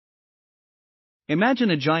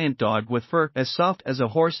Imagine a giant dog with fur as soft as a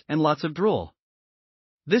horse and lots of drool.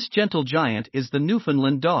 This gentle giant is the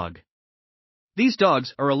Newfoundland dog. These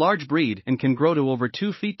dogs are a large breed and can grow to over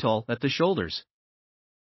 2 feet tall at the shoulders.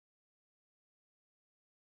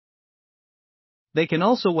 They can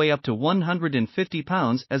also weigh up to 150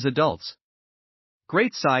 pounds as adults.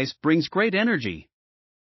 Great size brings great energy.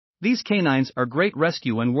 These canines are great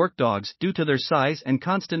rescue and work dogs due to their size and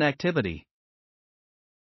constant activity.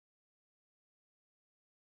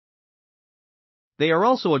 They are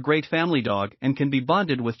also a great family dog and can be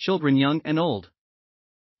bonded with children young and old.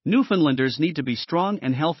 Newfoundlanders need to be strong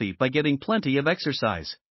and healthy by getting plenty of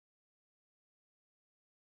exercise.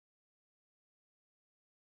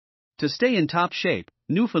 To stay in top shape,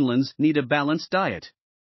 Newfoundlands need a balanced diet.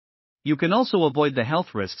 You can also avoid the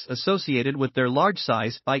health risks associated with their large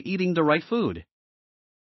size by eating the right food.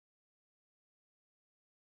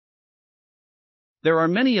 There are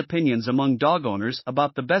many opinions among dog owners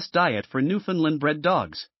about the best diet for Newfoundland-bred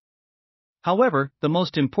dogs. However, the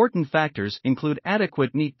most important factors include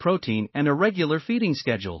adequate meat protein and a regular feeding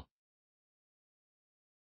schedule.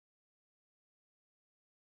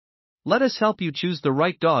 Let us help you choose the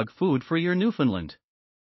right dog food for your Newfoundland.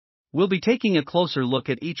 We'll be taking a closer look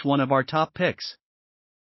at each one of our top picks.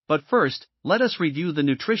 But first, let us review the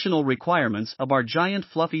nutritional requirements of our giant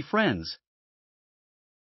fluffy friends.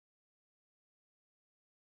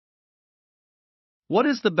 What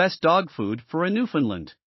is the best dog food for a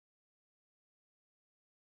Newfoundland?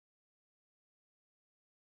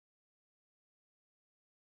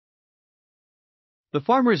 The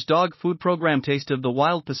Farmer's Dog Food ProgramTaste of the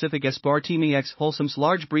Wild Pacific SPORTMiX Wholesomes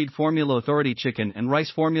Large Breed FormulaAuthority Chicken and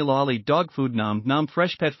Rice FormulaOllie Dog FoodNom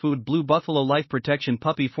Freshpet Food Blue Buffalo Life Protection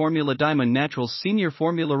Puppy FormulaDiamond Naturals Senior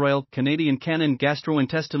FormulaRoyal Canadian Canin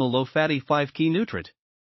Gastrointestinal Low Fatty 5 Key Nutrit.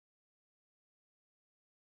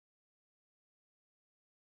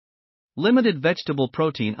 Limited vegetable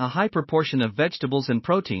protein. A high proportion of vegetables and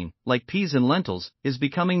protein, like peas and lentils, is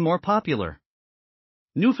becoming more popular.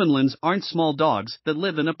 Newfoundlands aren't small dogs that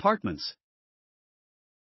live in apartments.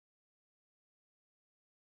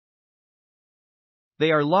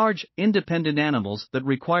 They are large, independent animals that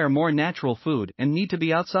require more natural food and need to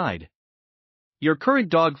be outside. Your current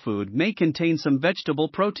dog food may contain some vegetable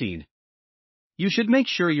protein. You should make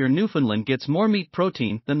sure your Newfoundland gets more meat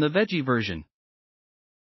protein than the veggie version.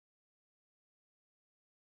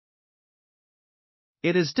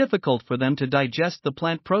 It is difficult for them to digest the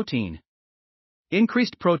plant protein.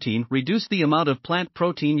 Increased protein reduce the amount of plant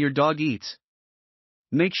protein your dog eats.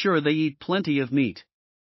 Make sure they eat plenty of meat.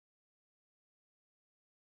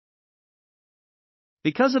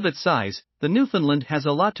 Because of its size, the Newfoundland has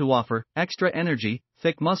a lot to offer: extra energy,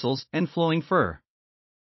 thick muscles, and flowing fur.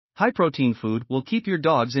 High-protein food will keep your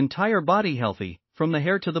dog's entire body healthy, from the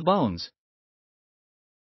hair to the bones.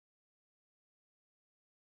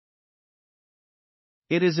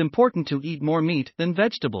 It is important to eat more meat than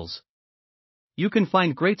vegetables. You can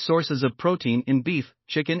find great sources of protein in beef,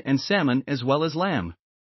 chicken, and salmon, as well as lamb.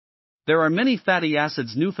 There are many fatty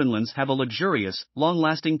acids. Newfoundlands have a luxurious,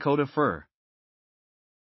 long-lasting coat of fur.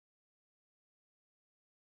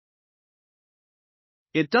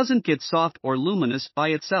 It doesn't get soft or luminous by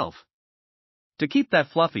itself. To keep that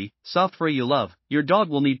fluffy, soft fur you love, your dog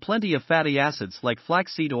will need plenty of fatty acids like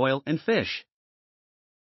flaxseed oil and fish.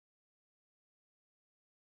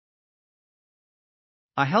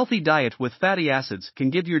 A healthy diet with fatty acids can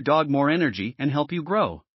give your dog more energy and help you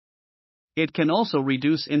grow. It can also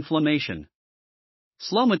reduce inflammation.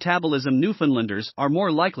 Slow metabolism Newfoundlanders are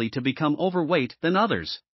more likely to become overweight than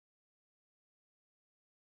others.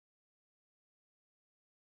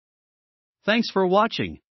 Thanks for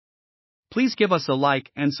watching. Please give us a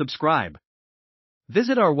like and subscribe.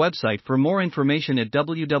 Visit our website for more information at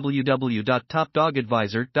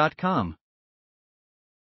www.topdogadvisor.com.